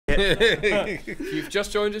If you've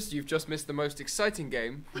just joined us, you've just missed the most exciting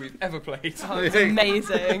game we've ever played. Oh, it's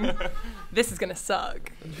amazing. This is going to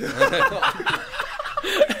suck.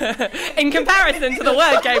 In comparison to the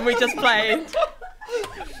word game we just played.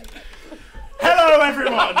 Hello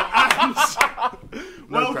everyone, and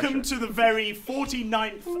welcome to the very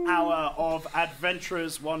 49th hour of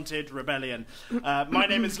Adventurers Wanted Rebellion. My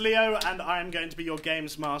name is Leo, and I am going to be your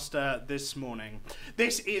games master this morning.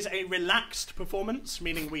 This is a relaxed performance,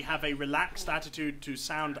 meaning we have a relaxed attitude to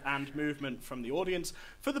sound and movement from the audience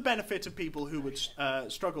for the benefit of people who would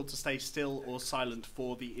struggle to stay still or silent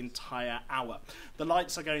for the entire hour. The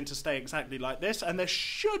lights are going to stay exactly like this, and there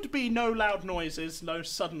should be no loud noises, no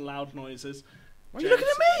sudden loud noises. Why are you looking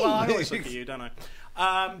at me? Well, I always look at you, don't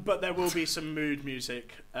I? But there will be some mood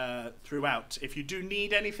music throughout. If you do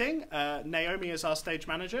need anything, Naomi is our stage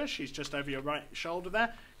manager. She's just over your right shoulder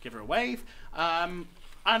there. Give her a wave. And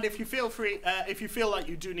if you feel like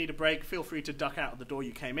you do need a break, feel free to duck out of the door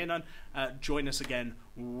you came in on. Join us again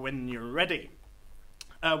when you're ready.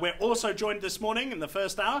 We're also joined this morning in the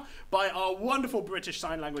first hour by our wonderful British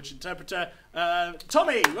Sign Language interpreter,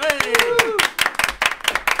 Tommy.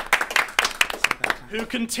 Who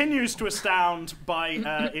continues to astound by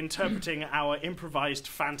interpreting our improvised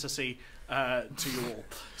fantasy to you all.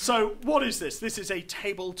 So, what is this? This is a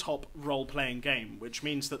tabletop role-playing game, which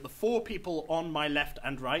means that the four people on my left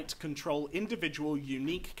and right control individual,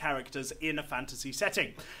 unique characters in a fantasy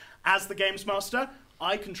setting. As the games master,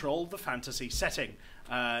 I control the fantasy setting.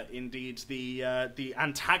 Indeed, the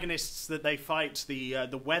antagonists that they fight,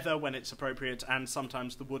 the weather when it's appropriate, and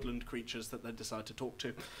sometimes the woodland creatures that they decide to talk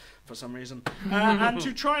to for some reason. And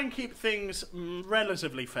to try and keep things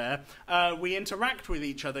relatively fair, we interact with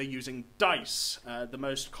each other using dice. The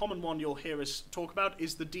most common one you'll hear us talk about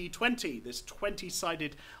is the D20, this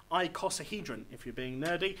 20-sided icosahedron, if you're being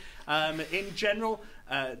nerdy. In general,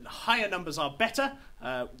 higher numbers are better,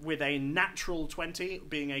 with a natural 20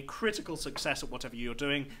 being a critical success at whatever you're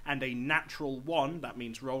doing, and a natural 1, that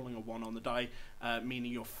means rolling a 1 on the die,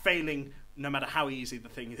 meaning you're failing no matter how easy the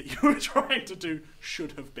thing that you were trying to do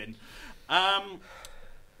should have been.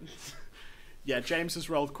 Yeah, James has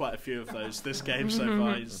rolled quite a few of those this game so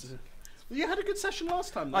far. You had a good session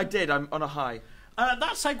last time, though. I did, I'm on a high.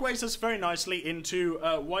 That segues us very nicely into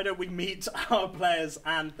why don't we meet our players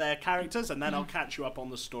and their characters, and then I'll catch you up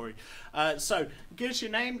on the story. So, give us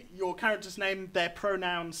your name, your character's name, their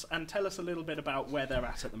pronouns, and tell us a little bit about where they're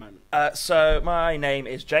at the moment. So, my name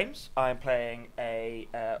is James. I'm playing a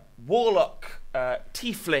warlock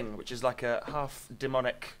tiefling, which is like a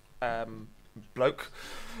half-demonic bloke.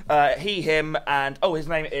 He, him, and... Oh, his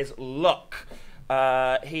name is Luck.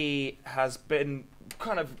 He has been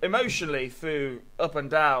kind of emotionally through up and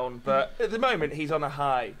down, but at the moment he's on a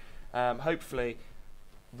high. Hopefully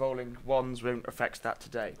rolling ones won't affect that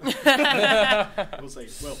today. We'll see.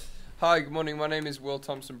 Will. Hi, good morning. My name is Will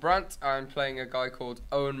Thompson Brandt. I'm playing a guy called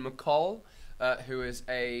Owen McCall, who is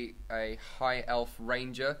a high elf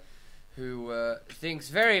ranger who thinks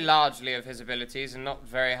very largely of his abilities and not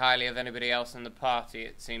very highly of anybody else in the party,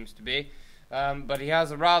 it seems to be. But he has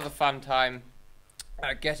a rather fun time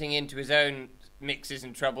getting into his own mixes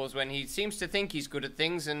and troubles when he seems to think he's good at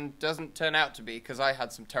things and doesn't turn out to be, because I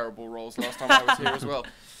had some terrible rolls last time I was here as well.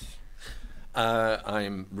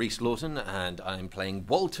 I'm Rhys Lawton, and I'm playing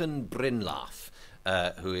Walton Brynlath,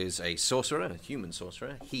 who is a sorcerer, a human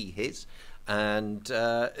sorcerer, his, and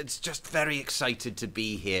it's just very excited to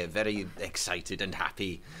be here, very excited and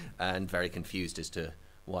happy, and very confused as to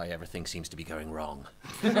why everything seems to be going wrong.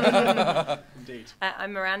 Indeed.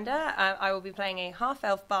 I'm Miranda. I will be playing a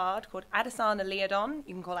half-elf bard called Adesana Leodon.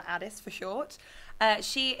 You can call her Addis for short.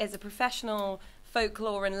 She is a professional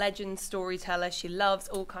folklore and legend storyteller. She loves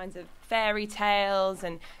all kinds of fairy tales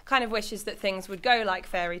and kind of wishes that things would go like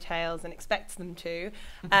fairy tales and expects them to.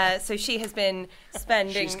 So she has been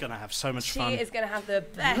spending... She's going to have so much fun. She is going to have the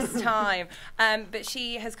best time. But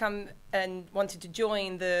she has come and wanted to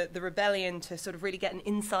join the rebellion to sort of really get an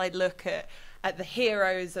inside look at the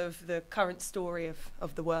heroes of the current story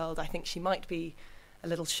of the world. I think she might be a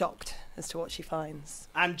little shocked as to what she finds.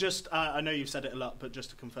 And just, I know you've said it a lot, but just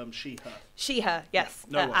to confirm, she, her. She, her, yes.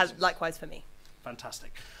 Yeah, no worries. Likewise for me.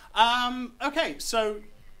 Fantastic. Okay, so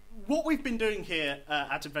what we've been doing here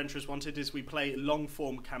at Adventurers Wanted is we play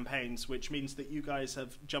long-form campaigns, which means that you guys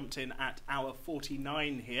have jumped in at hour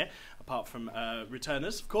 49 here, apart from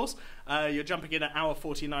returners, of course. You're jumping in at hour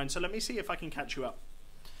 49, so let me see if I can catch you up.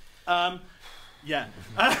 Yeah.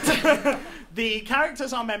 The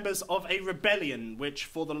characters are members of a rebellion which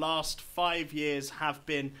for the last 5 years have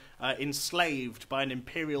been enslaved by an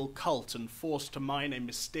imperial cult and forced to mine a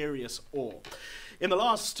mysterious ore. In the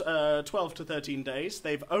last 12 to 13 days,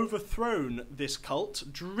 they've overthrown this cult,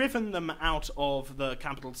 driven them out of the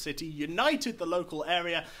capital city, united the local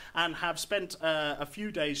area, and have spent a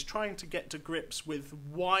few days trying to get to grips with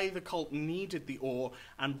why the cult needed the ore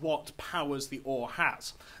and what powers the ore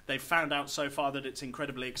has. They've found out so far that it's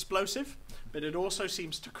incredibly explosive, but it also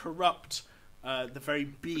seems to corrupt the very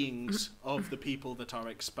beings of the people that are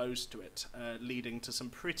exposed to it, leading to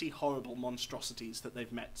some pretty horrible monstrosities that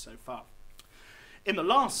they've met so far. In the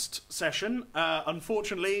last session,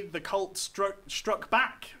 unfortunately, the cult struck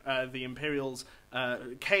back. The Imperials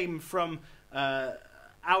came from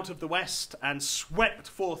out of the west and swept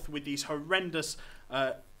forth with these horrendous,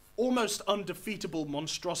 almost undefeatable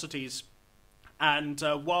monstrosities. And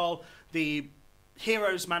while the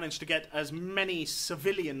heroes managed to get as many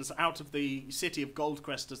civilians out of the city of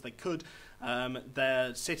Goldcrest as they could,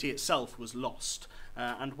 their city itself was lost.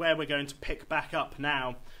 And where we're going to pick back up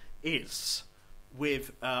now is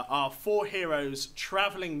with our 4 heroes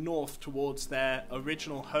travelling north towards their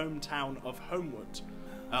original hometown of Holmwood,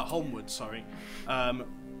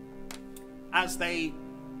 as they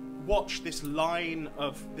watch this line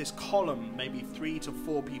of this column, maybe 3 to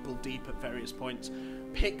 4 people deep at various points,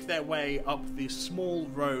 pick their way up the small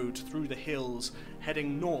road through the hills,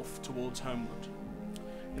 heading north towards Holmwood.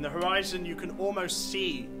 In the horizon, you can almost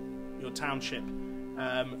see your township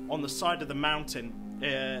on the side of the mountain.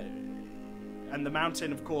 And the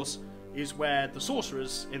mountain, of course, is where the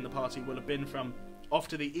sorcerers in the party will have been from. Off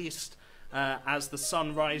to the east, as the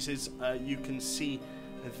sun rises, you can see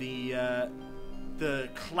the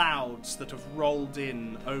clouds that have rolled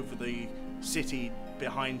in over the city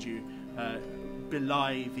behind you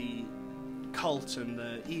belie the cult and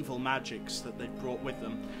the evil magics that they've brought with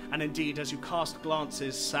them. And indeed, as you cast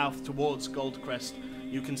glances south towards Goldcrest,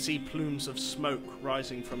 you can see plumes of smoke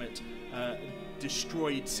rising from it.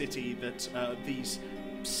 Destroyed city that these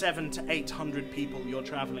 700 to 800 people you're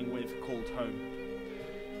travelling with called home.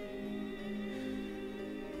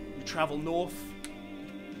 You travel north,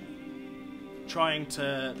 trying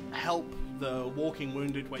to help the walking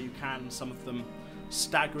wounded where you can, some of them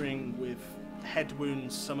staggering with head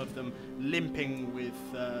wounds, some of them limping with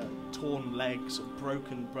torn legs or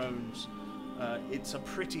broken bones. It's a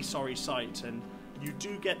pretty sorry sight, and you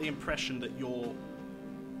do get the impression that you're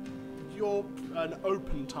an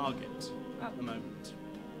open target at the moment.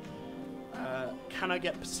 Can I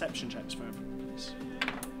get perception checks for everyone, please?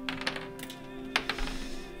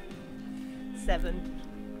 7.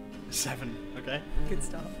 7, okay. Good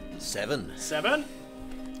start. 7. 7.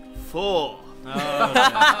 4.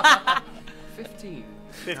 Oh, 15.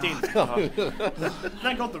 15.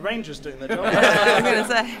 Thank God the Rangers doing their job. I'm going to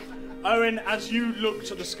say. Owen, as you look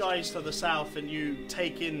to the skies to the south and you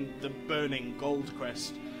take in the burning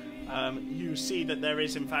Goldcrest, you see that there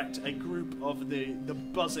is in fact a group of the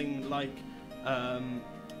buzzing like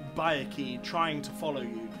Bayaki trying to follow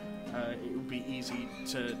you. It would be easy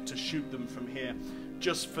to shoot them from here.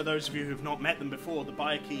 Just for those of you who've not met them before, the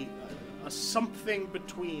Bayaki are something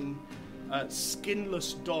between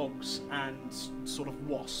skinless dogs and sort of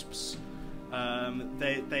wasps.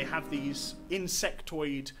 They have these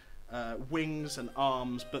insectoid wings and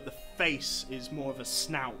arms, but the face is more of a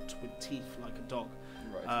snout with teeth like a dog.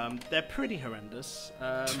 Right. They're pretty horrendous,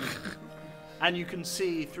 and you can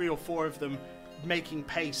see 3 or 4 of them making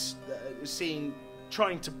pace,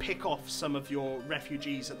 trying to pick off some of your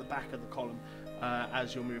refugees at the back of the column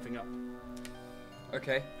as you're moving up.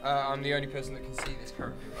 Okay, I'm the only person that can see this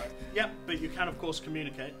currently, right? Yep, but you can of course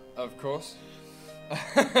communicate. Of course.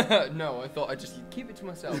 No, I thought I'd just keep it to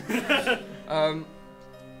myself.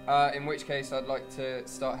 In which case, I'd like to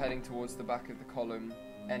start heading towards the back of the column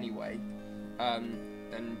anyway,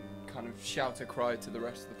 and kind of shout a cry to the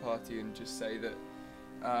rest of the party and just say that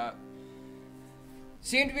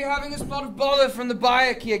seem to be having a spot of bother from the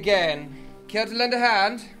Bayaki again. Care to lend a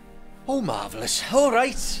hand? Oh, marvellous. All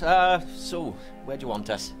right. So, where do you want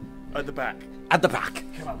us? At the back. At the back.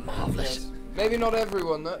 Marvellous. Yes. Maybe not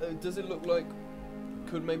everyone. Does it look like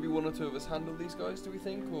could maybe 1 or 2 of us handle these guys, do we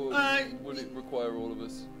think? Or would it require all of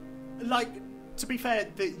us? Like, to be fair,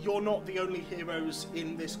 you're not the only heroes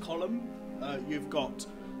in this column. You've got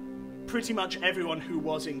pretty much everyone who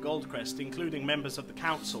was in Goldcrest, including members of the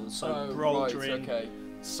council. So Broldrin, right, okay.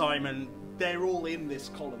 Simon, they're all in this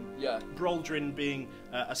column. Yeah. Broldrin being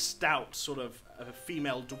a stout sort of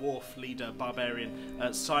female dwarf leader,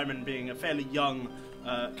 barbarian. Simon being a fairly young,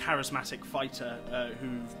 charismatic fighter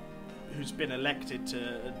who's been elected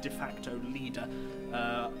to de facto leader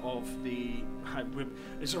of the.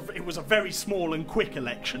 It was a very small and quick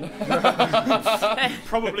election.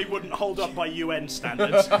 Probably wouldn't hold up by UN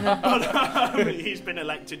standards, but he's been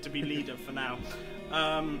elected to be leader for now.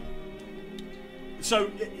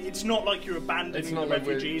 So it's not like you're abandoning the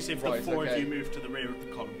refugees if the four of you move to the rear of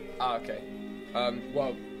the column. Ah, okay.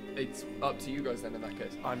 Well, it's up to you guys then in that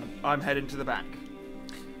case. I'm heading to the back.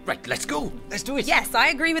 Right, let's go. Let's do it. Yes, I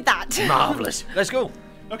agree with that. Marvellous. Let's go.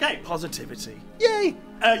 Okay. Positivity. Yay.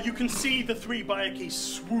 You can see the three Bayaki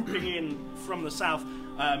swooping in from the south,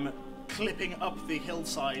 clipping up the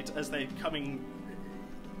hillside as they're coming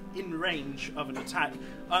in range of an attack.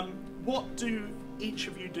 What do each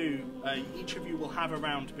of you do? Each of you will have a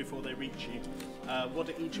round before they reach you. What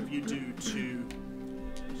do each of you do to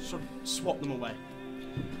sort of swat them away?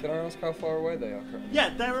 Can I ask how far away they are currently? Yeah,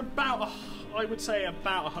 they're about, I would say,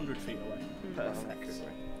 about 100 feet away. Perfect.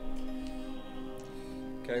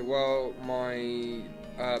 Okay, well, my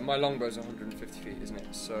longbow's 150 feet, isn't it?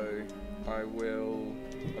 So I believe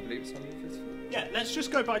it's 150 feet. Yeah, let's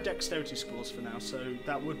just go by dexterity scores for now. So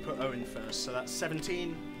that would put Owen first. So that's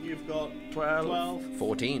 17. You've got 12.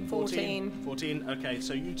 14. 14. Okay,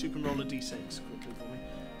 so you two can roll a d6 quickly for me.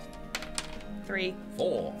 3.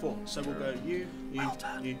 4. 4. So we'll go you. Well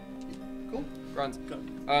done. You. Cool. Grand. Go.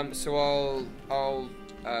 So I'll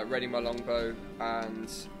ready my longbow and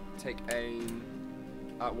take aim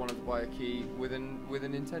at one of the Bayaki with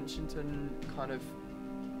an intention to kind of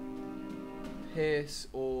pierce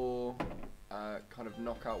or kind of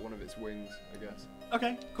knock out one of its wings, I guess.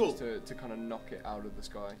 Okay, cool. Just to kind of knock it out of the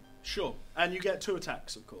sky. Sure. And you get 2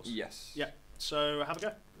 attacks, of course. Yes. Yeah. So have a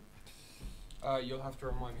go. You'll have to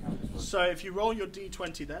remind me how this works. So if you roll your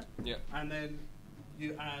d20 there, Yeah. and then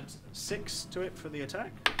you add 6 to it for the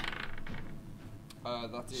attack.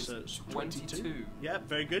 That is So 22. Yeah,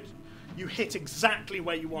 very good. You hit exactly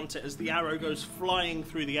where you want it as the arrow goes flying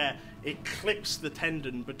through the air. It clips the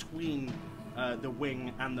tendon between the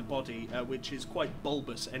wing and the body, which is quite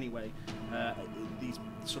bulbous anyway. These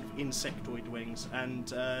sort of insectoid wings.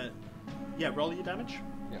 And yeah, roll your damage.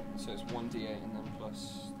 Yeah, so it's 1d8 and then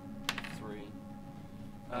plus 3.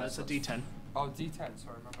 It's a d10. Oh, d10,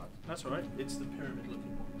 sorry, my bad. That's alright. It's the pyramid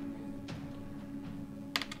looking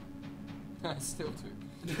one. Still 2.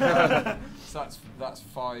 So that's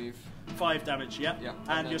 5, 5 damage, yeah. Yeah, And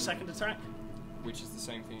and your then- second attack? which is the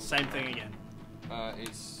same thing. Same thing again.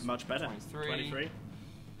 Is Much better. 23.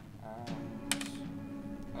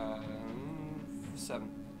 And 7.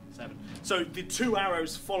 7. So the 2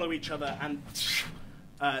 arrows follow each other and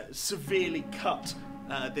severely cut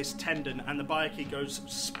this tendon, and the Bayaki goes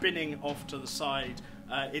spinning off to the side.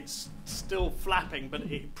 It's still flapping, but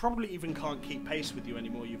it probably even can't keep pace with you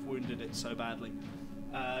anymore. You've wounded it so badly.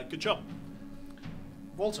 Good job.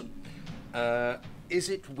 Walton. Is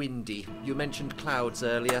it windy? You mentioned clouds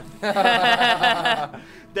earlier.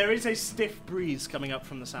 There is a stiff breeze coming up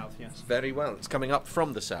from the south, yes. Very well. It's coming up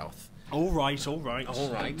from the south. All right, all right. All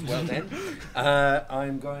right, well then.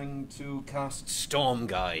 I'm going to cast Storm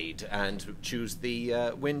Guide and choose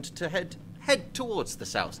the wind to head towards the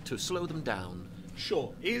south to slow them down.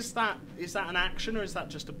 Sure. Is that an action or is that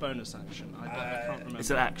just a bonus action? I can't remember. It's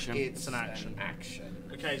an action. It's an action.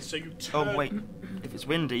 Okay, so you turn... Oh wait, if it's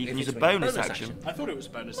windy, you can use a it's bonus bonus action. I thought it was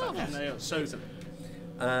bonus action. There you go. So,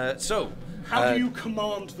 So, how do you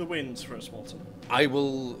command the winds for us, Walton? I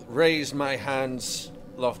will raise my hands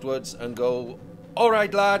loftwards and go, all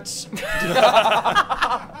right, lads.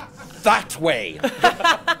 That way.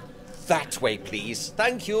 That way, please.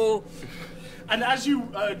 Thank you. And as you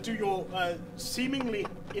do your seemingly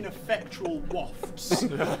ineffectual wafts,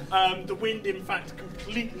 the wind, in fact,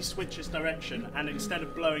 completely switches direction, and instead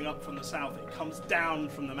of blowing up from the south, it comes down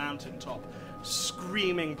from the mountaintop,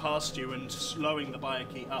 screaming past you and slowing the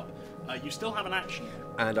Bayaki up. You still have an action.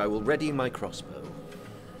 And I will ready my crossbow.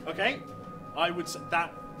 Okay? I would say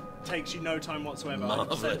that takes you no time whatsoever.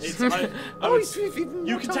 Marvellous.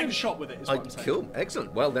 You can take a shot with it, is what I'm saying. Cool,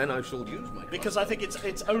 excellent. Well, then I shall use my Because I think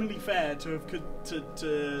it's only fair to have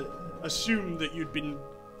to assume that you'd been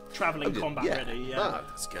travelling combat ready. Yeah. Ah,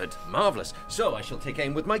 that's good. Marvellous. So I shall take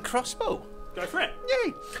aim with my crossbow. Go for it.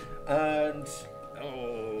 Yay! And...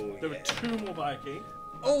 There were 2 more Bayaki.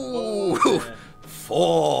 Oh!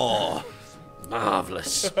 4!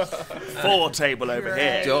 Marvellous. 4 table over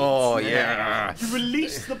here. Oh, yeah. You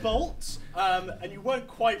release the bolts, and you weren't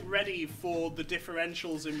quite ready for the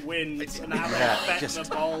differentials in winds and how they affect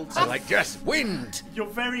the bolts. I like just wind. You're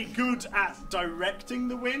very good at directing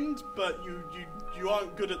the wind, but you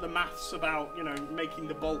aren't good at the maths about, making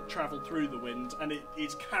the bolt travel through the wind, and it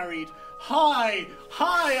is carried high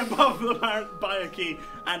above the Bayaki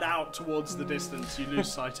and out towards the distance. You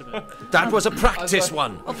lose sight of it. That was a practice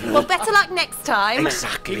one. Well, better luck next time.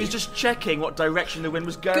 Exactly. He was just checking what direction the wind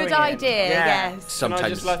was going Good in. idea, yes. Sometimes Can I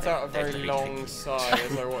just let out a very long sigh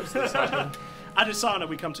as I watch this happen? Adesana,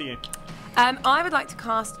 we come to you. I would like to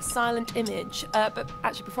cast Silent Image, but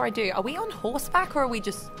actually before I do, are we on horseback or are we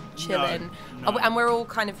just chilling? No. And we're all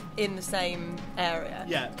kind of in the same area?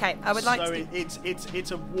 Yeah. Okay, I would like to...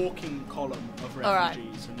 it's a walking column of refugees. All right.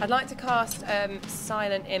 And I'd like to cast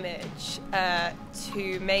Silent Image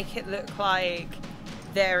to make it look like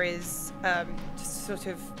there is just sort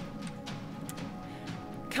of...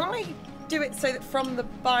 Can I do it so that from the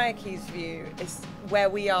Bayaki's view, is where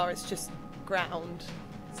we are, it's just ground,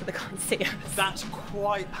 so they can't see us? That's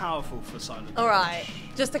quite powerful for silent. All right,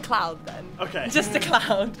 just a cloud then. Okay. Just a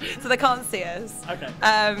cloud, so they can't see us. Okay.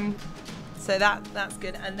 So that's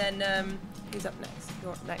good. And then who's up next?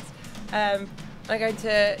 You're up next. I'm going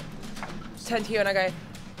to turn to you and I go,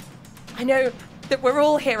 I know that we're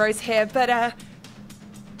all heroes here, but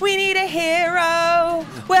we need a hero.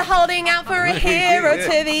 We're holding out for a hero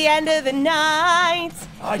to the end of the night.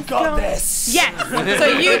 I got this. Yes.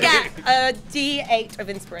 So you get a D8 of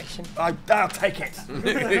inspiration. I'll take it.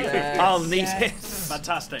 I'll need it.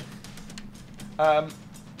 Fantastic.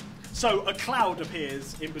 So a cloud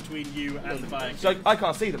appears in between you and the Bayaki. So I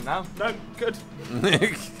can't see them now. No, Good.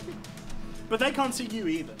 but they can't see you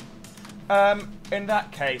either. In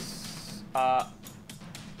that case, I'm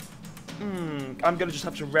going to just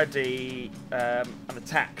have to ready an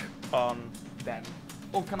attack on them.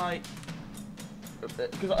 Or can I...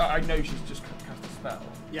 Because I know she's just cast a spell.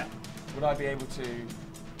 Yeah. Would I be able to...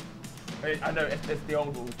 I know it's the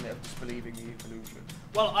old rules of disbelieving the illusion.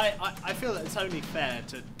 Well, I feel that it's only fair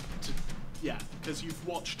to because you've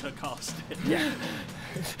watched her cast it. Yeah.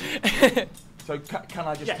 So can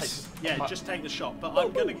I just Yes. take... Just take the shot. But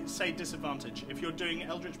I'm going to say disadvantage. If you're doing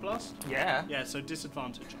Eldritch Blast, Yeah. yeah, so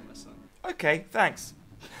disadvantage on this then. Okay, thanks.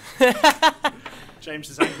 James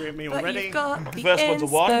is angry at me But already. you've got the First one's a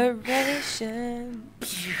 1. inspiration.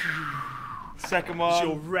 Second It's one...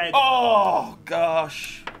 your red. Oh,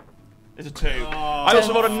 gosh. It's a 2. I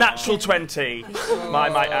also rolled a natural 20, I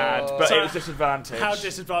might add, but So it was disadvantage. How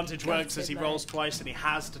disadvantage works is he rolls twice and he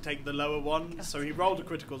has to take the lower one. So he rolled a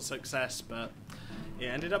critical success, but it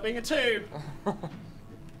ended up being a 2.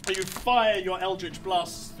 So you fire your Eldritch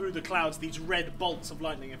Blasts through the clouds, these red bolts of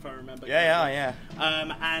lightning, if I remember. Yeah.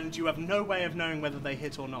 And you have no way of knowing whether they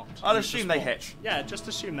hit or not. I'll You assume just they watch. hit. Yeah, just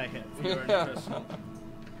assume they hit for your own personal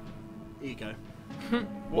ego.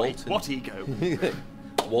 Walton. What ego?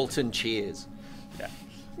 Walton cheers. Yeah.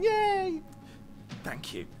 Yay!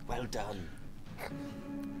 Thank you. Well done.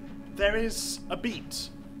 There is a beat.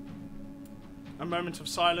 A moment of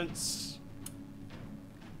silence.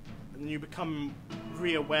 And you become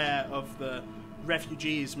re-aware of the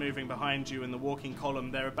refugees moving behind you in the walking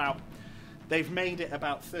column. They've made it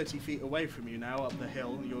about 30 feet away from you now up the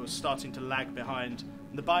hill. You're starting to lag behind.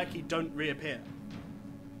 And the Bayaki don't reappear.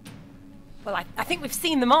 Well, I think we've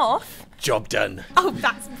seen them off. Job done. Oh,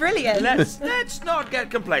 that's brilliant. Let's not get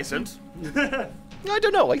complacent. I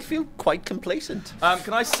don't know. I feel quite complacent.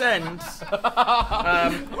 Can I send?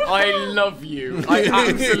 I love you. I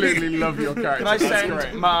absolutely love your character. Can I That's send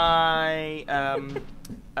great. my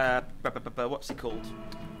what's he called?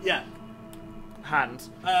 Yeah. Hand.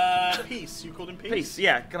 Peace. You called him Peace? Peace.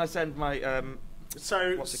 Yeah. Can I send my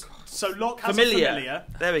So, What's it called? so Locke has familiar? a familiar.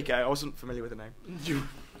 There we go. I wasn't familiar with the name.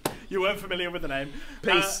 You weren't familiar with the name.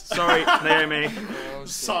 Peace. Sorry, Naomi.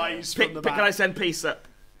 Sighs from the back. Can I send Peace up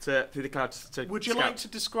through the clouds to Would you scout? like to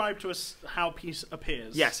describe to us how Peace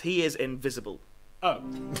appears? Yes, he is invisible. Oh,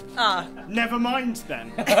 Ah, never mind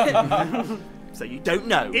then. So you don't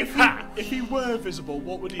know. If he were visible,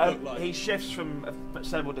 what would he look like? He shifts from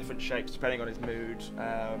several different shapes depending on his mood.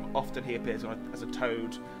 Often he appears as a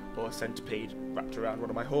toad or a centipede wrapped around one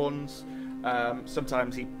of my horns.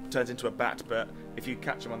 Sometimes he turns into a bat, but if you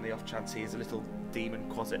catch him on the off chance, he is a little demon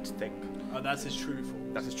quasit thing. Oh, that's his true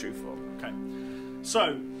form. That's his true form. Okay.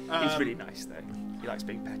 So, He's really nice though. He likes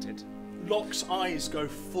being petted. Locke's eyes go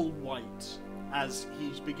full white as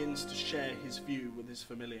he begins to share his view with his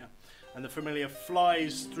familiar. And the familiar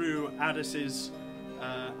flies through Adesana's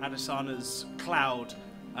cloud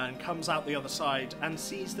and comes out the other side and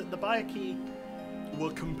sees that the Bayaki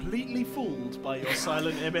were completely fooled by your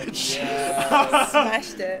silent image.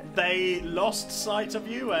 Smashed it. They lost sight of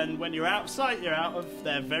you, and when you're out of sight, you're out of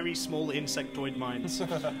their very small insectoid minds.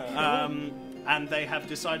 And they have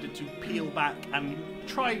decided to peel back and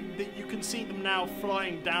try. You can see them now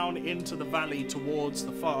flying down into the valley towards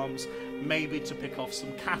the farms, maybe to pick off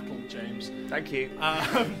some cattle, James. Thank you.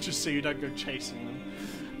 Just so you don't go chasing them.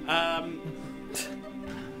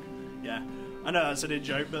 Yeah, I know that's an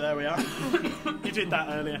in-joke, but there we are. You did that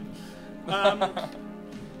earlier.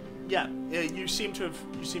 Yeah, you seem to have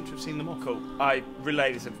seen them off. Cool. I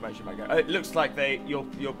relay this information back. It looks like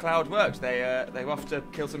your cloud worked. They're off to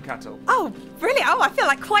kill some cattle. Oh, brilliant. Oh, I feel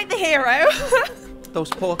like quite the hero. Those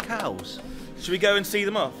poor cows. Should we go and see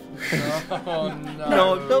them off? Oh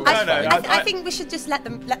no. No, I think we should just let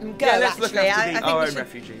them go. Yeah, let's actually, look after I think our we own should,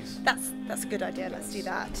 refugees. That's a good idea. Let's do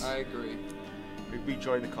that. I agree. We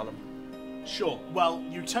rejoin the column. Sure. Well,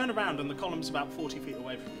 you turn around and the column's about 40 feet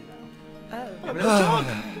away from you now. Oh.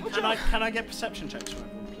 Can I get perception checks from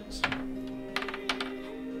everyone,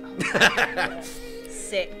 please?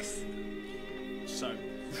 6. So,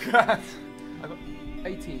 I got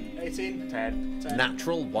 18. 18, 10.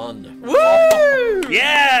 Natural 1. Woo!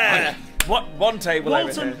 Yeah! What one table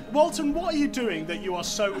over here? Walton, what are you doing that you are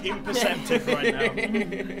so imperceptive right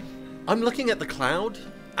now? I'm looking at the cloud,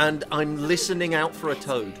 and I'm listening out for a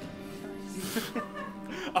toad.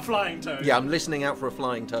 A flying toad. Yeah, I'm listening out for a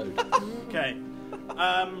flying toad. Okay.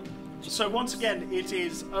 So once again, it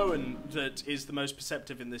is Owen that is the most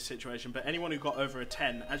perceptive in this situation, but anyone who got over a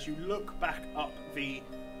 10, as you look back up the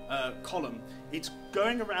column, it's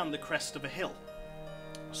going around the crest of a hill.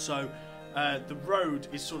 So the road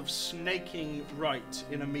is sort of snaking right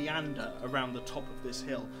in a meander around the top of this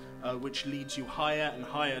hill, which leads you higher and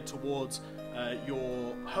higher towards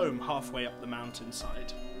your home halfway up the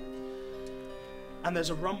mountainside. And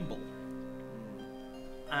there's a rumble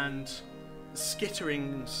and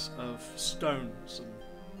skitterings of stones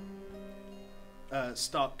and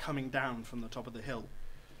start coming down from the top of the hill.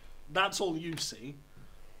 That's all you see.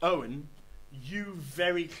 Owen, you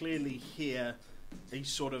very clearly hear a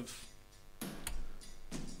sort of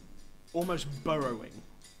almost burrowing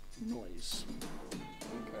noise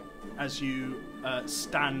as you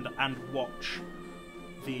stand and watch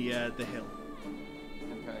the hill.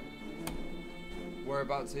 Okay.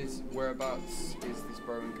 Whereabouts is this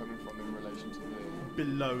burrowing coming from in relation to the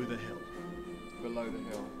Below the hill. below the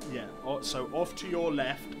hill? Yeah, so off to your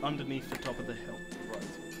left, underneath the top of the hill. Right.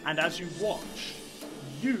 And as you watch,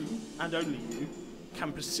 you, and only you,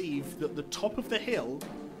 can perceive that the top of the hill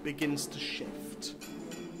begins to shift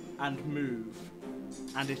and move.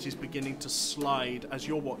 And it is beginning to slide, as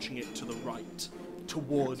you're watching it, to the right,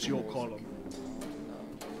 towards your column.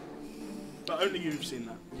 But only you've seen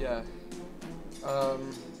that. Yeah.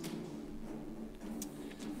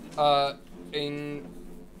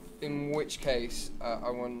 In which case, I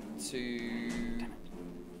want to.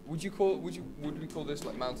 Would we call this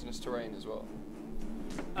like mountainous terrain as well?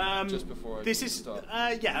 Just before I start.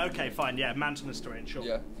 Yeah, okay, fine. Yeah, mountainous terrain, sure.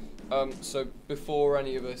 Yeah. So before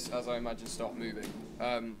any of us, as I imagine, start moving,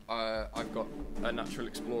 I've got a natural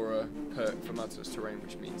explorer perk for mountainous terrain,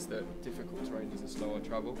 which means that difficult terrain is a slower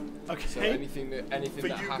travel. Okay. So anything for that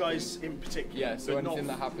you happens, guys in particular. yeah. So but anything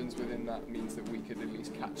not that happens within that means that we could at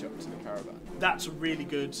least catch up to the caravan. That's really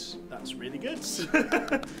good. That's really good.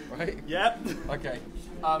 Right. Yep. Okay.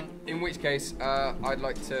 In which case, I'd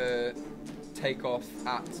like to take off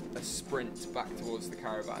at a sprint back towards the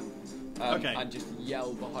caravan. Okay. And just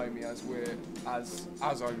yell behind me as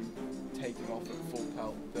I'm taking off at full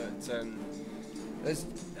pelt that there's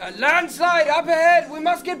a landslide up ahead. We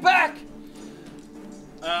must get back.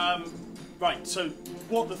 Right. So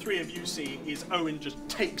what the three of you see is Owen just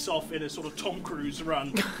takes off in a sort of Tom Cruise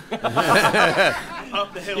run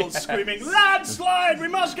up the hill, screaming, "Landslide! We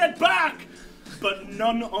must get back!" But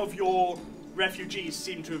none of your refugees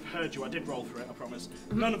seem to have heard you. I did roll through it, I promise.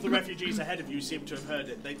 None of the refugees ahead of you seem to have heard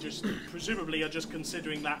it. They just, presumably, are just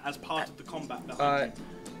considering that as part of the combat behind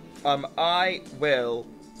you. I will.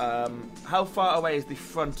 How far away is the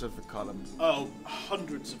front of the column? Oh,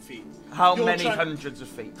 hundreds of feet. How many hundreds of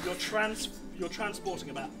feet? You're transporting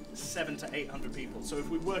about 700 to 800 people. So if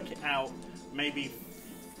we work it out, maybe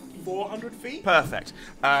 400 feet? Perfect.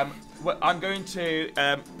 I'm going to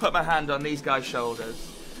put my hand on these guys' shoulders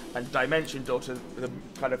and dimension door to the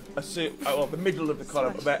kind of the middle of the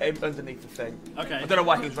column, about underneath the thing. Okay. I don't know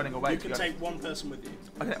why he was running away. You can take one person with you.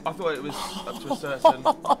 Okay, I thought it was up to a certain.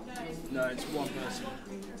 No, it's one person.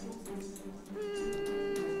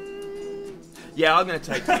 Yeah, I'm going to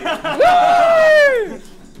take you.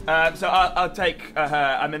 So I'll take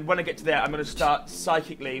her, and then when I get to there, I'm going to start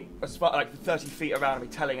psychically, like 30 feet around me,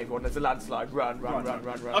 telling everyone there's a landslide. Run.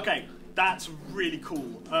 Okay, that's really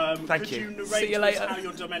cool. Thank you. Could you See you narrate to us later. how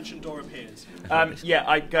your dimension door appears? Yeah,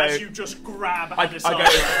 I go. As you just grab I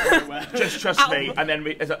Adesanya go. everywhere. Just trust me, and then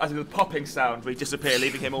as a popping sound, we disappear,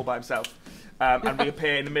 leaving him all by himself. And we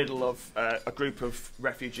appear in the middle of a group of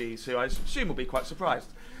refugees who I assume will be quite surprised.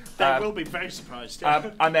 They will be very surprised.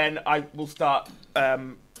 Yeah. And then I will start.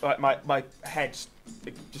 My head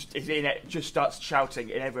just starts shouting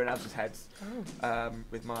in everyone else's heads.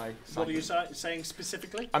 With my. What are you saying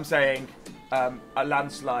specifically? I'm saying a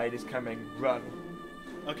landslide is coming. Run.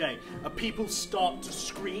 Okay, people start to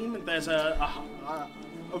scream, and there's a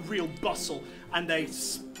real bustle, and they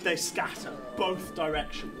scatter both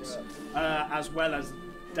directions, as well as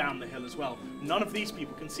down the hill as well. None of these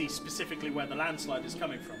people can see specifically where the landslide is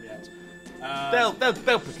coming from yet. They'll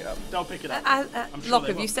pick it up. They'll pick it up. I'm sure Locke, they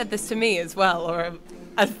have will. you said this to me as well, or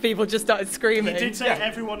as people just started screaming? He did say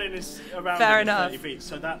everyone in his around Fair him enough. 30 feet,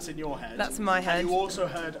 so that's in your head. That's in my head. And you also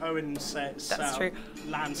heard Owen say That's true.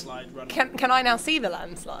 landslide running. Can I now see the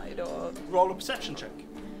landslide, or? Roll a perception check.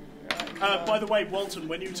 By the way, Walton,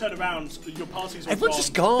 when you turn around, your party's all Everyone's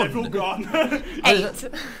gone. just gone. They've all gone. 8.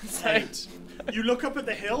 8. You look up at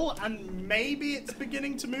the hill, and maybe it's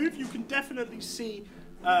beginning to move. You can definitely see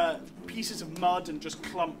pieces of mud and just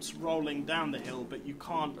clumps rolling down the hill, but you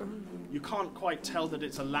can't quite tell that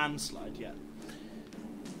it's a landslide yet.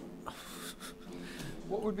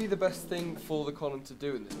 What would be the best thing for the column to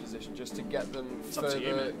do in this position? Just to get them It's up to you,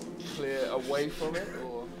 further clear away from it,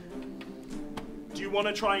 or? Do you want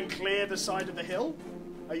to try and clear the side of the hill?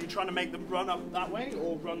 Are you trying to make them run up that way,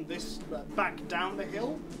 or run this back down the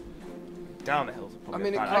hill? Down the hills. I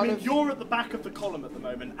mean, You're at the back of the column at the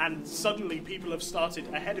moment, and suddenly people have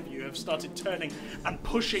started ahead of you, have started turning and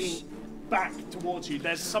pushing back towards you.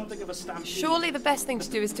 There's something of a stampede. Surely the best thing to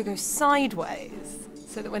do is to go sideways,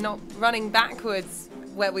 so that we're not running backwards,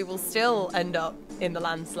 where we will still end up in the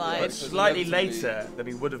landslide. But slightly later than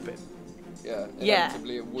we would have been. Yeah, Yeah.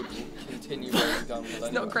 inevitably it would continue rolling down the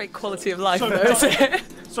It's not a great quality of life, though, is it?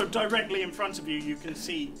 So directly in front of you, you can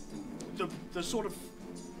see the sort of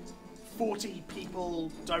 40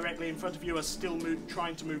 people directly in front of you are still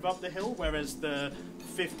trying to move up the hill, whereas the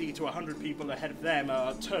 50 to 100 people ahead of them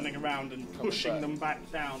are turning around and pushing them back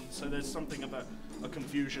down. So there's something of a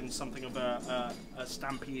confusion, something of a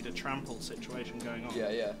stampede, a trample situation going on.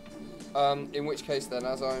 Yeah. In which case then,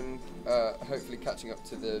 as I'm hopefully catching up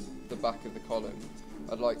to the back of the column,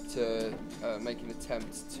 I'd like to make an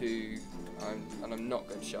attempt to, and I'm not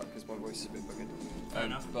going to shout because my voice is a bit buggered, Fair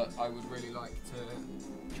enough. but I would really like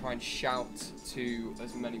to try and shout to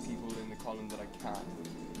as many people in the column that I can,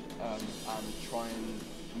 and try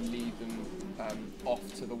and lead them off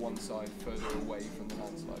to the one side, further away from the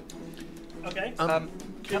landslide. Okay.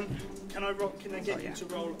 Can I get you to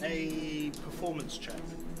roll a performance check?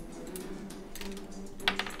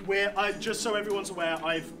 Just so everyone's aware,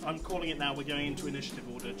 I'm calling it now. We're going into initiative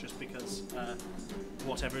order, just because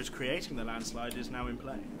whatever is creating the landslide is now in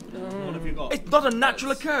play. What have you got? It's not a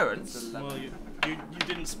natural occurrence. Well, you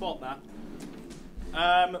didn't spot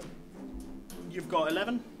that. You've got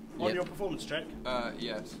 11 on Yep. your performance check.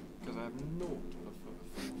 Yes, because I have naught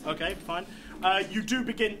of Okay, fine. You do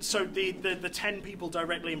begin. So the 10 people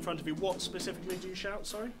directly in front of you. What specifically do you shout?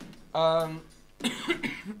 Sorry.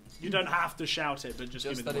 You don't have to shout it, but just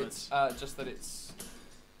give me the words. Just that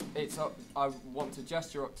it's up. I want to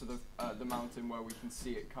gesture up to the mountain where we can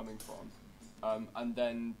see it coming from, and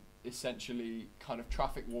then essentially kind of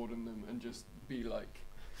traffic warden them and just be like,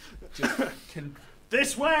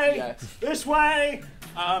 This way! Yes. This way!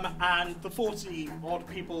 And the 40 odd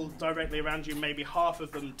people directly around you, maybe half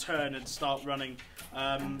of them turn and start running.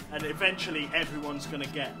 And eventually everyone's going to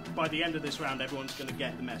get, by the end of this round, everyone's going to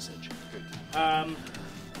get the message.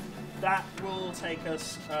 That will take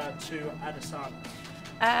us to Adesanya.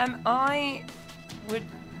 I would.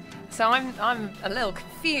 So I'm a little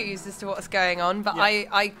confused as to what's going on, but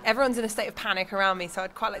Yeah. everyone's in a state of panic around me, so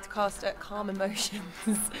I'd quite like to cast calm emotions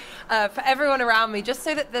for everyone around me, just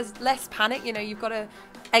so that there's less panic. You know, you've got to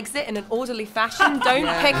exit in an orderly fashion. Don't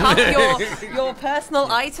pick up your personal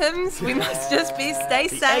items. We must just stay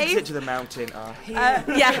The safe. exit to the mountain are here.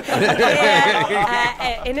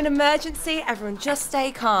 In an emergency, everyone just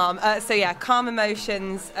stay calm. Calm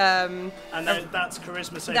emotions. And then that's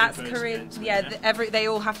charisma saving That's throws charisma. against me, Yeah, they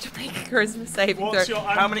all have to make a charisma saving What's throw. your...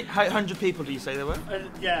 How many? How 100 people do you say there were?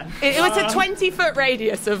 yeah. It was a 20-foot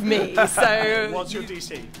radius of me, so What's your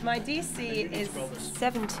DC? my DC need to is roll this.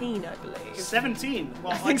 17, I believe. 17.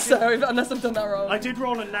 Well, think so, unless I've done that wrong. I did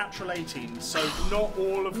roll a natural 18, so not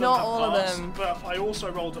all of them Not have all of passed, them. but I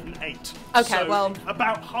also rolled an 8. Okay, so well...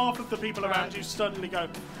 about half of the people around Right. you suddenly go,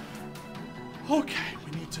 okay,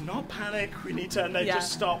 we need to not panic, we need to... And they Yeah.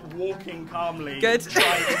 just start walking calmly, Good.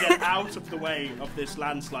 trying to get out of the way of this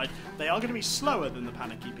landslide. They are going to be slower than the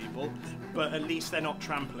panicky people, but at least they're not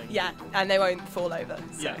trampling. Yeah, and they won't fall over.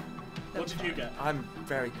 So. Yeah. What did you get? I'm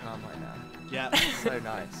very calm right now. Yeah. So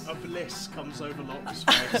nice. A bliss comes over Locke's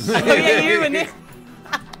face. Oh, yeah, you and it.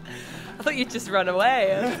 I thought you'd just run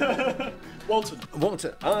away. Walton.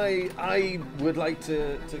 Walter, I would like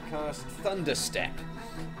to cast Thunderstep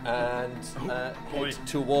and boy. head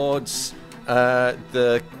towards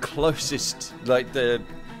the closest,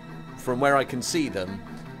 from where I can see them,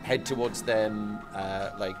 head towards them,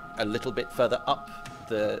 like a little bit further up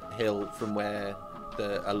the hill from where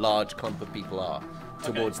a large clump of people are,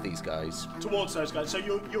 towards these guys. Towards those guys. So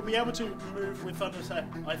you'll be able to move with Thunderstep,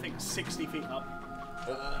 I think, 60 feet up.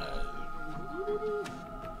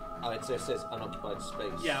 It says unoccupied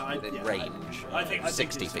space Yeah, within range. I think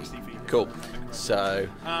 60 it's feet. 60 feet. Cool. So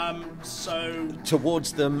So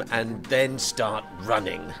towards them and then start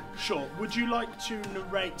running. sure. Would you like to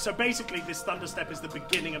narrate? So basically, this Thunderstep is the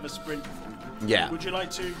beginning of a sprint. Yeah. Would you like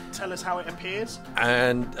to tell us how it appears?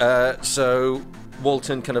 And so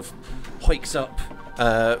Walton kind of hikes up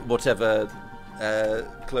whatever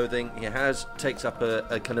clothing he has, takes up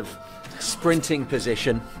a kind of sprinting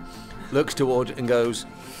position, looks toward and goes,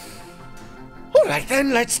 all right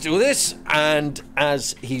then, let's do this. And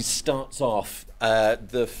as he starts off,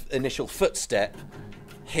 the initial footstep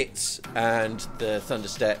hits and the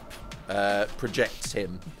Thunderstep projects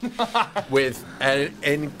him with an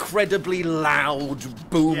incredibly loud,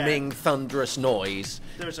 booming, thunderous noise.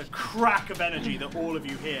 There's a crack of energy that all of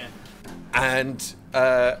you hear. And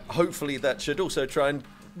hopefully that should also try and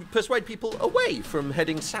persuade people away from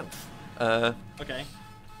heading south. Okay.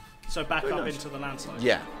 So back up nice. into the landslide.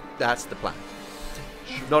 Yeah, that's the plan.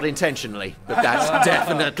 Not intentionally, but that's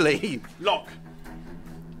definitely... Lock.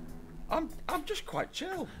 I'm just quite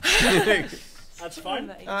chill. That's fine.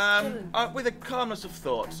 With a calmness of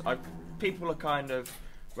thought, people are kind of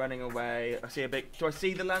running away. I see a big. Do I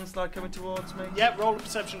see the landslide coming towards me? Yeah, roll a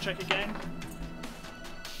perception check again.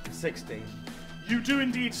 16. You do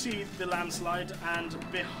indeed see the landslide, and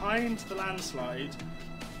behind the landslide,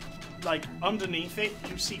 like underneath it,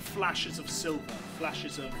 you see flashes of silver,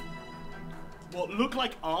 flashes of what look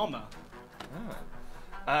like armor.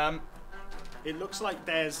 It looks like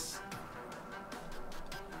there's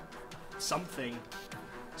something,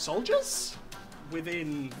 soldiers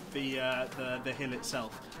within the hill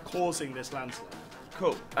itself, causing this landslide.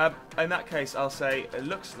 Cool. In that case, I'll say it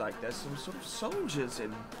looks like there's some sort of soldiers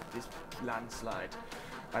in this landslide,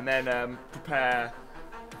 and then prepare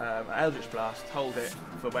Eldritch Blast. Hold it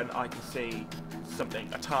for when I can see something,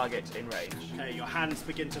 a target in range. Okay, your hands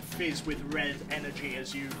begin to fizz with red energy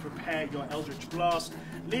as you prepare your Eldritch Blast,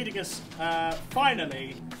 leading us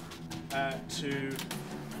finally to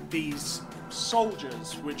these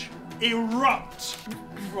soldiers which erupt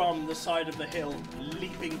from the side of the hill,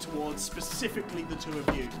 leaping towards specifically the two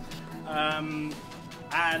of you.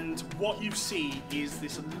 And what you see is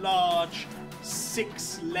this large,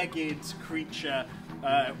 six-legged creature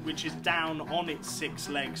which is down on its 6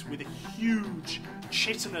 legs with a huge,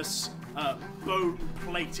 chitinous,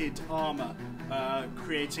 bone-plated armour,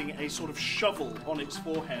 creating a sort of shovel on its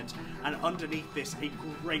forehead, and underneath this a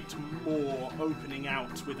great maw opening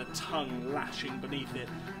out with a tongue lashing beneath it.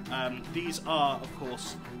 These are, of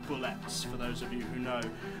course, bullets, for those of you who know,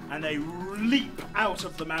 and they leap out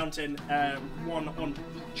of the mountain, one on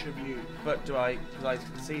each of you. But do I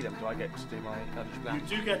see them? Do I get to do my Eldritch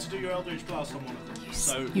Blast? You do get to do your Eldritch Blast on one of them.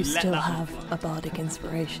 So You let still that have fly. a bardic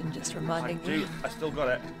inspiration, just I reminding do. you. I still got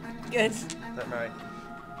it. Good. Don't worry.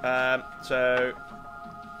 So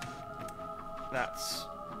that's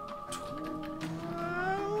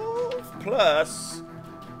 12 plus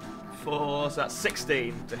 4, so that's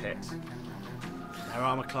 16 to hit. Their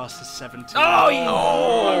armor class is 17.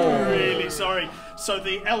 Oh, I'm really sorry. So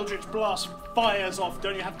the Eldritch Blast fires off.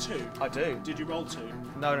 Don't you have 2? I do. Did you roll 2?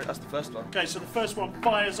 No, that's the first one. Okay, so the first one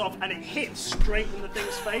fires off and it hits straight in the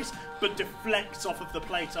thing's face, but deflects off of the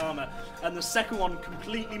plate armor. And the second one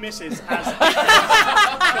completely misses as it gets,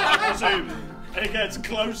 I presume, it gets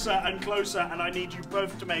closer and closer. And I need you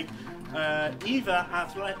both to make either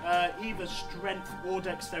strength or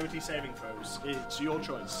dexterity saving throws. It's your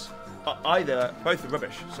choice. Either, both are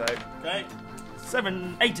rubbish. So Okay.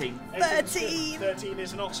 18. 13. 13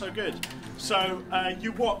 is not so good. So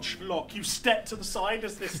you watch Locke. You step to the side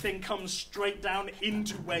as this thing comes straight down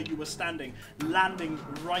into where you were standing, landing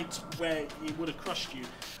right where it would have crushed you.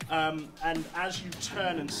 And as you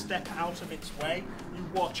turn and step out of its way, you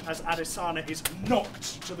watch as Adesanya is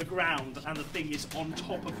knocked to the ground and the thing is on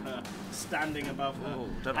top of her, standing above her.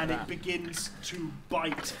 Oh, and it begins to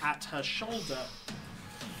bite at her shoulder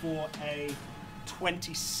for a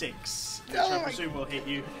 26, which I presume will hit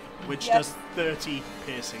you, which does 30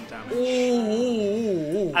 piercing damage.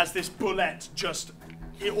 Ooh. As this bullet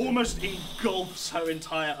it almost engulfs her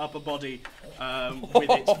entire upper body with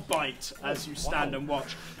its bite as you stand and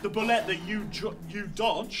watch. The bullet that you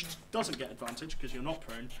dodged doesn't get advantage because you're not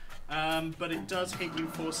prone, but it does hit you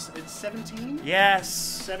for it's 17? Yes.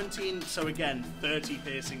 17, so again, 30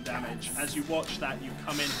 piercing damage. As you watch that, you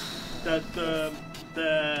come in,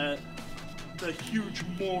 the huge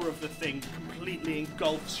maw of the thing completely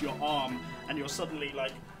engulfs your arm, and you're suddenly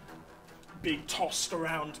like being tossed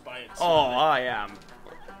around by it. Oh, I am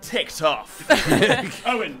ticked off.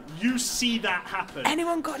 Owen, you see that happen.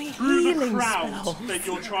 Anyone got any Through the healing crowd spells? that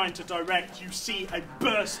you're trying to direct, you see a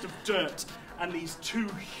burst of dirt, and these two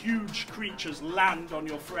huge creatures land on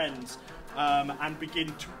your friends and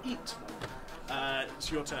begin to eat them.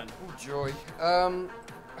 It's your turn. Oh, joy.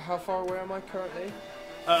 How far away am I currently?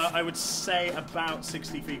 I would say about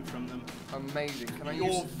 60 feet from them. Amazing.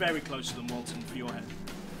 You're very close to them, Walton, for your head.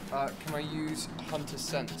 Can I use Hunter's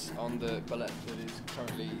Sense on the bullet that is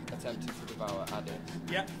currently attempting to devour Adis?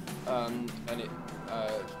 Yeah. And it,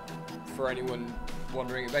 for anyone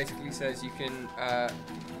wondering, it basically says you can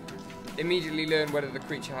immediately learn whether the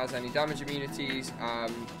creature has any damage immunities,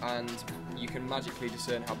 and you can magically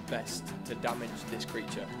discern how best to damage this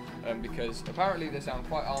creature. Because apparently they sound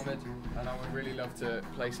quite armoured, and I would really love to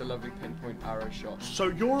place a lovely pinpoint arrow shot. So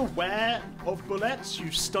you're aware of bullets.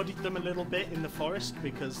 You've studied them a little bit in the forest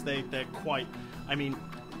because they're quite. I mean,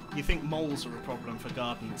 you think moles are a problem for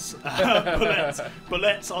gardens.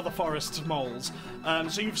 Bullets are the forest's moles.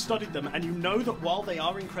 So you've studied them, and you know that while they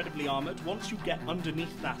are incredibly armoured, once you get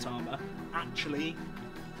underneath that armour, actually,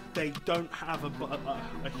 they don't have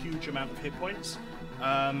a huge amount of hit points.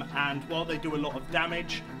 And while they do a lot of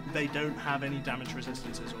damage, they don't have any damage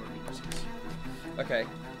resistances or immunities. Okay.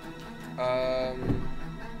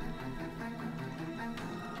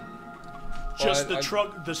 Just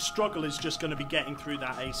the struggle is just going to be getting through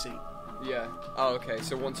that AC. Yeah. Oh, okay.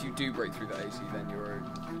 So once you do break through the AC, then you're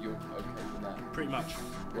okay with that. Pretty much.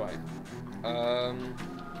 Right.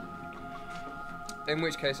 In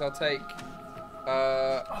which case, I'll take.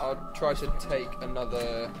 I'll try to take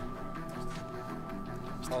another.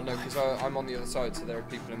 Oh no, because I'm on the other side, so there are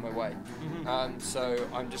people in my way. Mm-hmm. So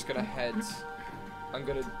I'm just gonna head. I'm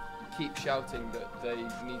gonna keep shouting that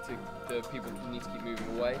the people need to keep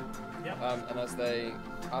moving away. Yep. And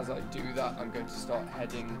as I do that, I'm going to start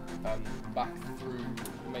heading back through,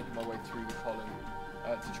 making my way through the column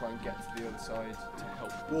to try and get to the other side to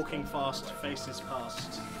help. Walking fast, faces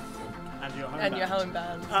past, and you're home. And your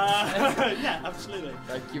homebound. Yeah, absolutely.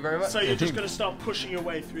 Thank you very much. So you're just going to start pushing your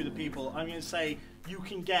way through the people. I'm going to say you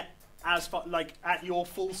can get as far, like at your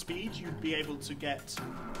full speed, you'd be able to get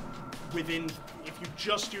within, if you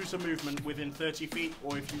just use a movement, within 30 feet,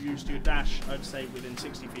 or if you used your dash, I'd say within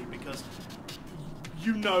 60 feet, because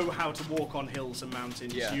you know how to walk on hills and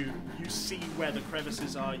mountains. Yeah. You see where the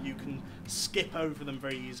crevices are. You can skip over them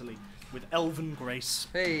very easily with elven grace.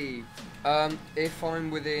 Hey, if I'm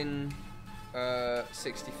within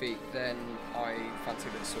 60 feet, then I fancy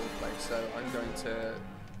a bit of swordplay, so I'm going to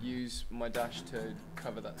use my dash to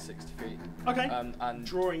cover that 60 feet. Okay. And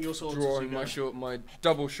drawing your sword. drawing my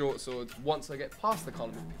double short sword once I get past the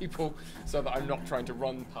column of people, so that I'm not trying to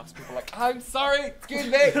run past people like, I'm sorry, excuse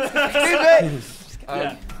me, excuse me.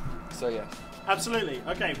 Yeah. So yeah. Absolutely.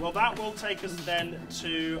 Okay, well that will take us then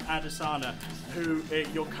to Adesanya, who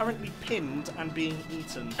you're currently pinned and being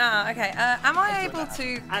eaten. Okay. Am I able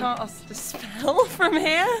to cast a spell from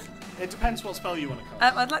here? It depends what spell you want to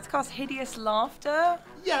cast. I'd like to cast Hideous Laughter.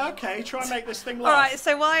 Yeah, okay, try and make this thing laugh. Alright,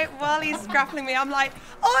 so while he's grappling me, I'm like,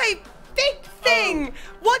 oi, big thing!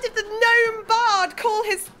 What did the gnome bard call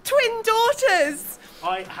his twin daughters?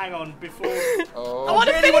 Hang on, before... I want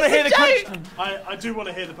to really want to hear the joke! I do want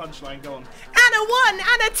to hear the punchline, go on. And a 1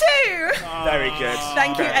 and a 2! Very good.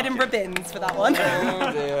 Thank you, Edinburgh Bins, for that one.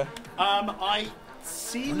 Oh dear. I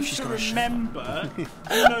seem to remember, you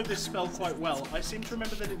know this spell quite well, I seem to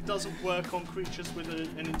remember that it doesn't work on creatures with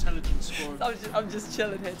an intelligence score of I'm just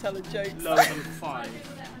chilling here telling jokes. lower than 5.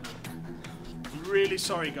 I'm really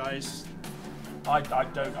sorry, guys. I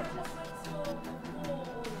don't.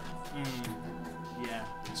 Yeah.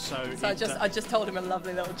 So I just told him a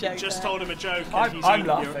lovely little joke. just there. told him a joke. And I'm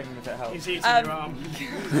laughing if it helps. He's eating your arm.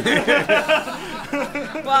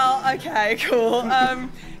 Well, okay, cool.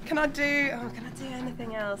 Can I do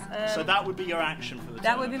anything else? So that would be your action for the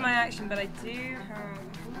That turn, would be I my think. action, but I do have.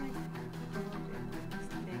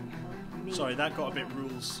 Sorry, that got a bit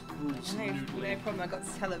rules No noodly. problem. I got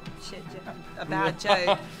to tell a bad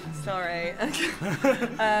joke. Sorry.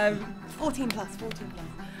 14 plus.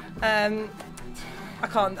 I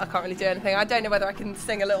can't really do anything. I don't know whether I can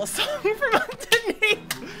sing a little song from underneath.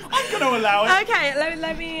 I'm going to allow it. Okay,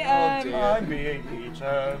 let me. I'm being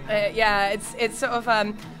eaten. Yeah, it's sort of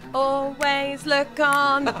always look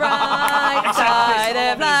on the bright side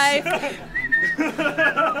of life.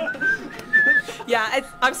 Yeah,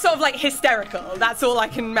 I'm sort of like hysterical. That's all I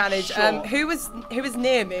can manage. Sure. Who was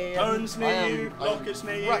near me? Owen's near you. Lockett's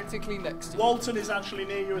near you. Practically next to you. Walton is actually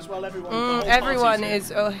near you as well. Everyone. The whole Everyone party's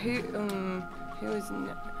here. is. Who is?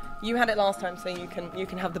 You had it last time, so you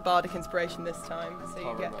can have the bardic inspiration this time. So you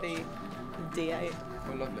Oh, get very the D8.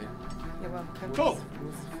 Oh, lovely. You're welcome. Cool.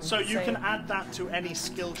 So you Same. can add that to any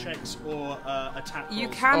skill checks or attack rolls. You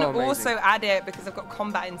can Oh, amazing. also add it because I've got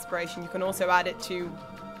combat inspiration. You can also add it to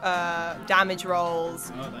damage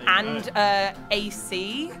rolls Oh, there you and go.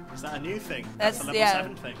 AC. Is that a new thing? That's a level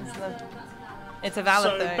 7 thing. It's a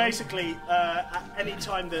valid So thing. basically, at any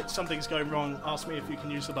time that something's going wrong, ask me if you can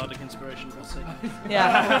use the bardic inspiration. We'll see.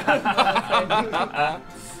 Yeah.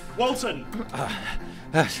 Walton,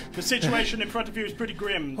 the situation in front of you is pretty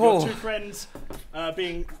grim. Your two friends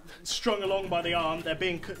being strung along by the arm, they're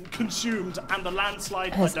being consumed, and the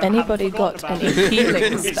landslide. Has I haven't anybody forgotten got about any it,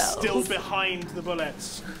 healing is spells? still behind the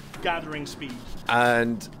bullets, gathering speed.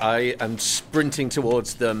 And I am sprinting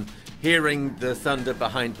towards them, hearing the thunder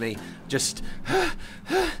behind me. Just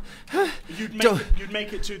You'd Don't-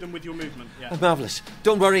 make it to them with your movement. Yeah. marvelous.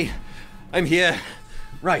 Don't worry, I'm here.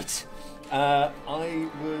 Right. I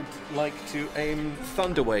would like to aim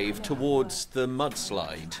Thunderwave towards the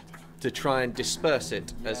mudslide to try and disperse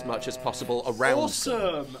it as much as possible around.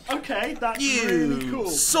 Awesome. Okay, that's really cool.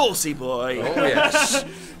 Saucy boy. Oh yes.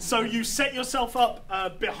 So you set yourself up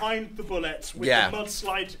behind the bullets with Yeah. the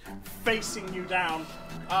mudslide facing you down.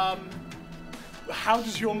 How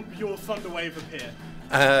does your thunderwave appear?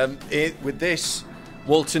 With this,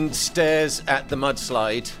 Walton stares at the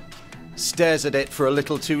mudslide, stares at it for a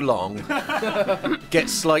little too long,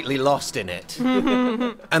 gets slightly lost in it,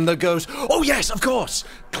 and then goes, "Oh yes, of course!"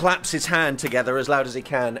 Claps his hand together as loud as he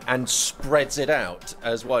can and spreads it out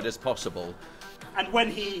as wide as possible. And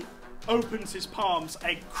when he opens his palms,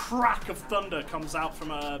 a crack of thunder comes out from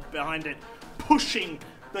behind it, pushing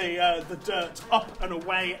the dirt up and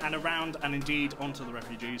away and around and indeed onto the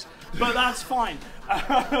refugees. But that's fine.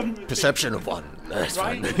 Perception of one. That's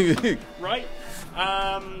Right? fine. Right?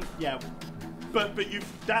 Yeah. But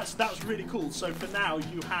that's really cool. So for now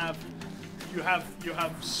you have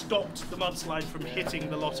stopped the mudslide from hitting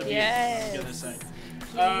the lot of you. I was gonna say.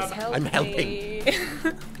 Please help I'm me.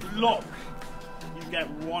 Locke, you get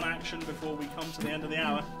one action before we come to the end of the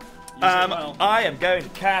hour. Use it well. I am going to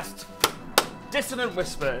cast Dissonant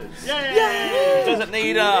Whispers. Yay! Doesn't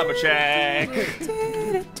need armor check.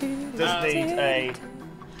 Does need a.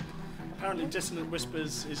 Apparently, Dissonant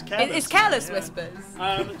Whispers is careless. It's careless Yeah. whispers.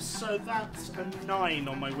 So that's a 9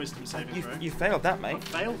 on my Wisdom saving throw. You failed that, mate.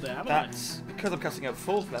 Failed it, haven't That's because I'm casting at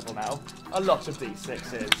 4th level now. A lot of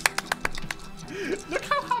d6s. I? Look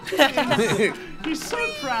how happy he is. He's so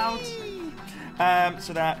proud.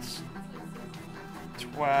 So that's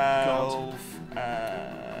 12.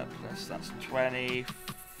 Plus that's 20.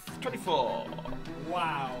 24.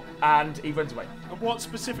 Wow. And he runs away. And what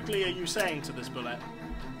specifically are you saying to this bullet?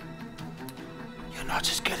 You're not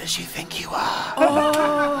as good as you think you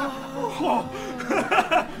are.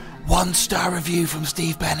 1-star review from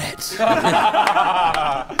Steve Bennett.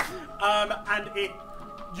 And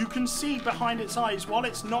you can see behind its eyes, while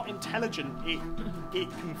it's not intelligent, it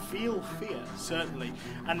can feel fear, certainly.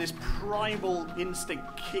 And this primal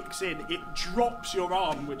instinct kicks in. It drops your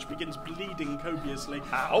arm, which begins bleeding copiously.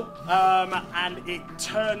 Ow. And it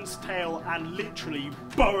turns tail and literally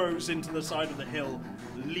burrows into the side of the hill,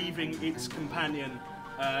 leaving its companion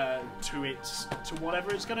to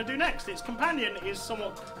whatever it's going to do next. Its companion is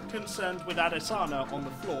somewhat concerned with Adesana on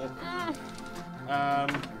the floor.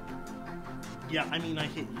 Yeah, I mean, I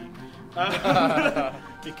hit you.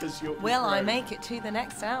 Because you're... Will I prone. make it to the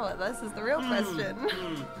next hour? This is the real question.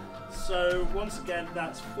 So, once again,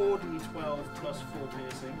 that's 4d12 plus 4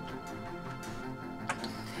 piercing.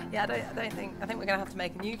 Yeah, I think we're gonna have to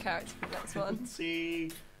make a new character for the next one. Let's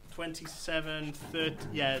see, 27, 30,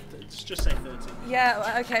 yeah, let's just say 30.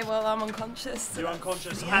 Yeah. Okay. Well, I'm unconscious. You're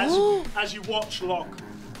unconscious. As you watch Locke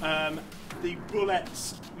The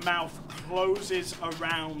bullet's mouth closes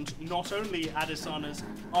around not only Adesana's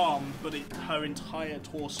arm, but her entire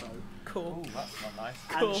torso. Cool. Ooh, that's not nice.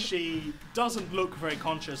 And she doesn't look very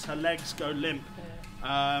conscious. Her legs go limp.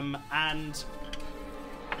 And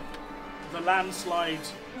the landslide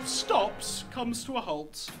stops, comes to a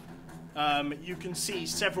halt. You can see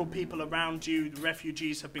several people around you. The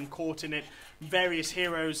refugees have been caught in it. Various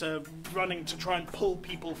heroes are running to try and pull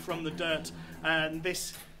people from the dirt. And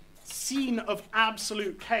this scene of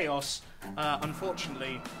absolute chaos,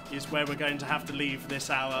 unfortunately, is where we're going to have to leave this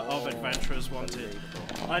hour of Adventurers Wanted.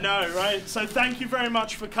 I know, right? So thank you very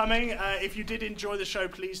much for coming. If you did enjoy the show,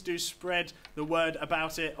 please do spread the word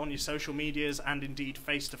about it on your social medias and indeed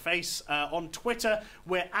face-to-face. On Twitter,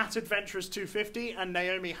 we're at Adventurers250, and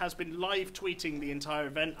Naomi has been live tweeting the entire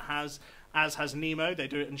event, as has Nemo. They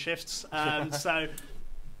do it in shifts.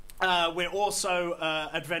 We're also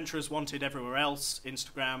Adventurers Wanted everywhere else,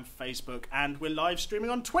 Instagram, Facebook, and we're live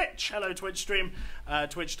streaming on Twitch. Hello, Twitch stream,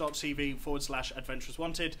 twitch.tv/Adventurers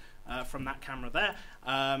Wanted from that camera there.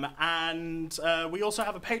 And we also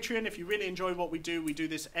have a Patreon. If you really enjoy what we do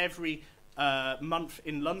this every month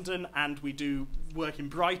in London, and we do work in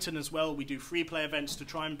Brighton as well. We do free play events to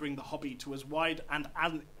try and bring the hobby to as wide and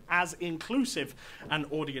as inclusive an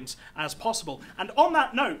audience as possible. And on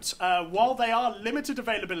that note, while they are limited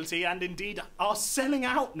availability and indeed are selling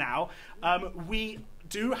out now, we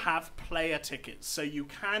do have player tickets. So you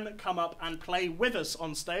can come up and play with us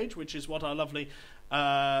on stage, which is what our lovely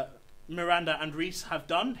Miranda and Reese have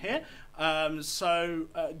done here. So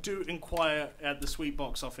do inquire at the Sweet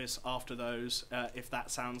Box office after those if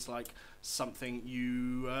that sounds like something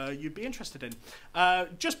you'd be interested in.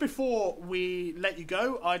 Just before we let you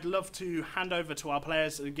go, I'd love to hand over to our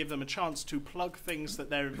players and give them a chance to plug things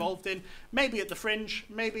that they're involved in. Maybe at the Fringe,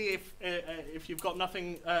 maybe if you've got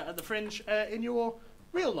nothing at the Fringe in your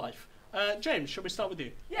real life. James, shall we start with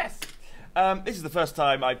you? Yes. This is the first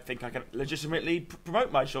time I think I can legitimately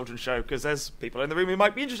promote my children's show, because there's people in the room who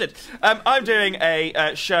might be interested. I'm doing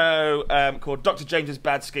a show called Dr. James's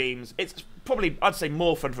Bad Schemes. It's probably, I'd say,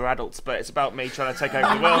 more fun for adults, but it's about me trying to take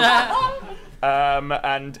over the world.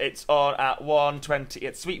 And it's on at 1:20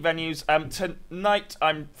 at Sweet Venues. Tonight,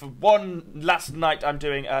 for one last night, I'm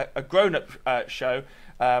doing a grown-up show,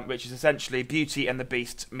 which is essentially Beauty and the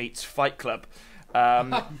Beast meets Fight Club.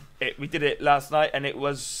 We did it last night, and it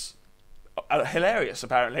was hilarious,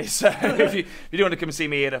 apparently. So if you do want to come and see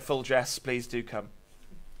me in a full dress, please do come.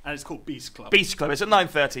 And it's called Beast Club. Beast Club. It's at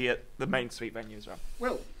 9:30 at the main Sweet Venue as well.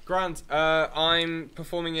 Will. Grant, I'm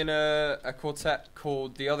performing in a quartet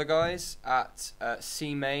called The Other Guys at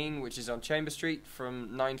C Main, which is on Chamber Street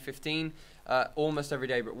from 9:15, almost every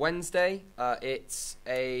day but Wednesday. It's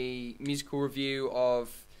a musical review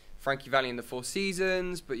of Frankie Valli and the Four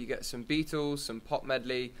Seasons, but you get some Beatles, some pop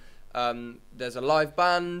medley. There's a live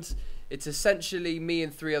band. It's essentially me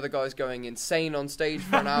and three other guys going insane on stage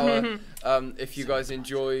for an hour. If you guys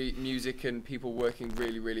enjoy music and people working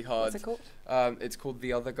really, really hard. What's it called? It's called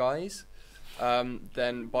The Other Guys.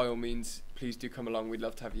 Then by all means, please do come along. We'd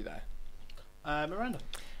love to have you there. Miranda.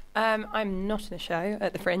 I'm not in a show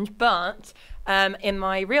at the Fringe, but in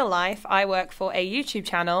my real life, I work for a YouTube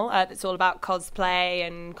channel that's all about cosplay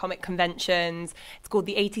and comic conventions. It's called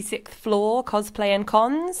The 86th Floor Cosplay and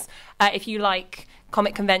Cons. If you like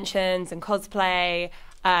comic conventions and cosplay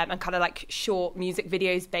and kind of like short music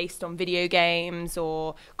videos based on video games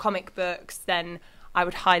or comic books, then I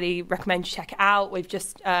would highly recommend you check it out. We've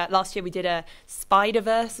just, last year we did a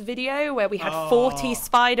Spider-Verse video where we had 40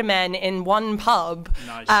 Spider-Men in one pub.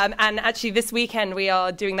 Nice. And actually this weekend we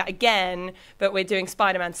are doing that again, but we're doing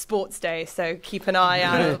Spider-Man Sports Day, so keep an eye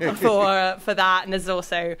out for that. And there's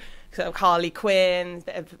also sort of Harley Quinn, a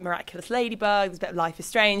bit of Miraculous Ladybug, there's a bit of Life is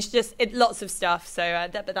Strange, just lots of stuff. So,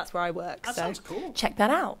 but that's where I work. That so sounds cool. Check that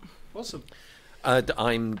out. Awesome.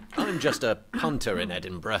 I'm just a punter in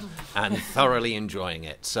Edinburgh and thoroughly enjoying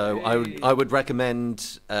it. So I would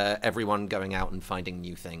recommend everyone going out and finding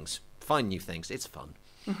new things. Find new things. It's fun.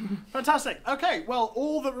 Fantastic. Okay, well,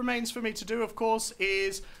 all that remains for me to do, of course,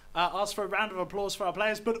 is ask for a round of applause for our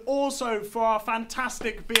players, but also for our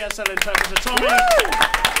fantastic BSL interpreter, Tommy.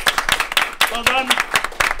 Well done.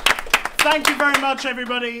 Thank you very much,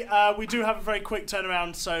 everybody. We do have a very quick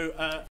turnaround, so